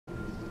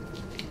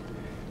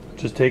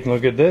Just taking a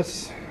look at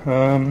this.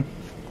 This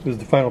is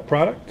the final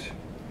product.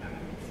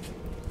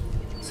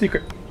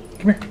 Secret.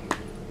 Come here.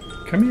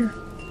 Come here.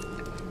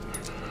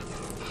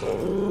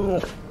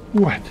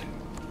 What?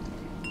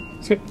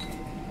 Sit.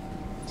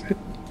 Sit.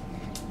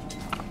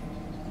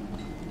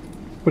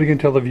 What are you going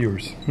to tell the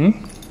viewers? What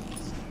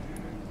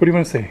do you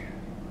want to say?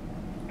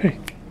 Hey.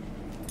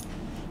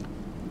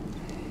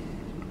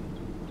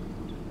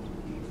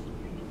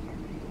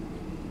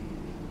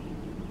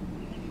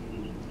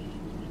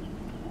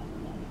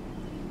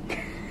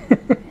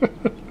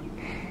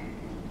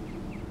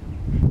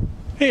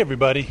 Hey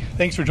everybody,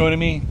 thanks for joining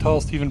me. Tall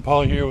Stephen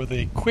Paul here with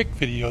a quick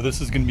video.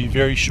 This is going to be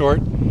very short.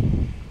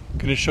 I'm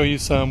going to show you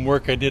some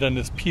work I did on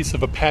this piece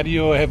of a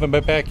patio I have in my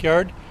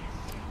backyard.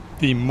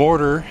 The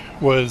mortar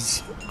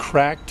was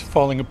cracked,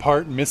 falling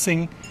apart,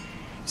 missing.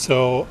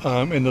 So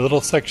in the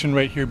little section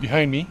right here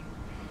behind me,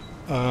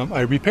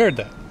 I repaired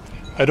that.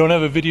 I don't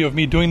have a video of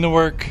me doing the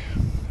work,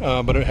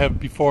 but I have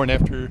before and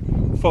after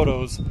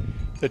photos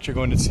that you're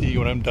going to see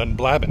when I'm done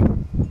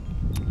blabbing.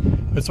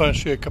 I just want to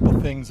show you a couple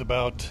things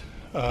about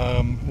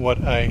what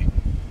I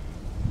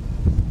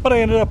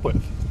ended up with.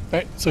 All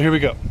right, so here we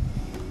go.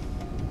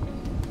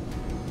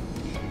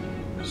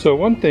 So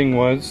one thing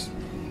was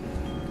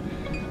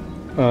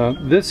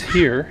this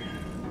here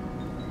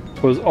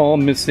was all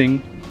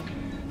missing,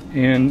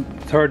 and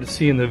it's hard to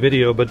see in the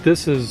video, but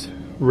this is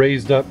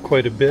raised up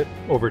quite a bit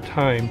over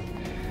time.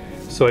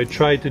 So I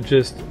tried to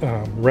just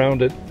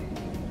round it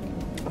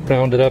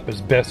up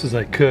as best as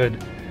I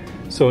could.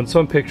 So in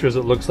some pictures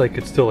it looks like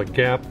it's still a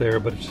gap there,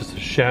 but it's just a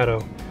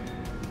shadow.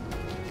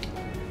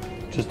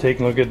 Just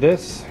taking a look at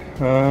this.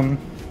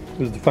 This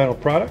is the final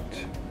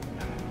product.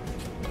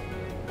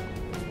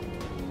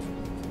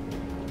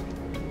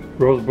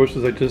 Rose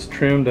bushes I just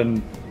trimmed,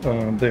 and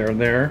there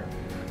and there.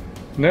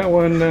 And that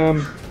one,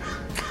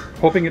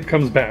 hoping it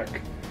comes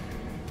back.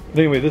 But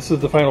anyway, this is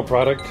the final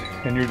product,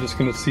 and you're just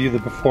going to see the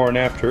before and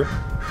after.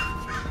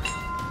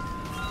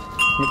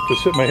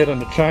 Just hit my head on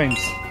the chimes.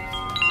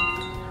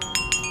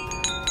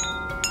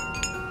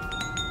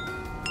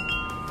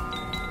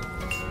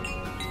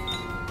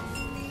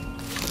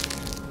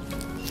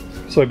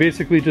 So I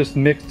basically just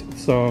mixed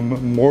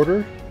some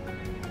mortar,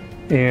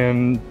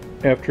 and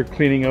after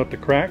cleaning out the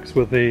cracks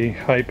with a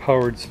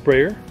high-powered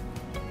sprayer,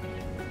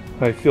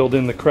 I filled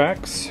in the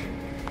cracks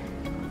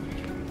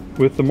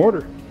with the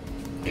mortar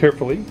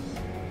carefully,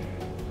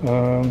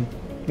 and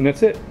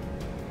that's it.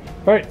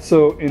 Alright,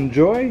 so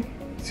enjoy,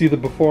 see the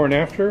before and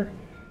after,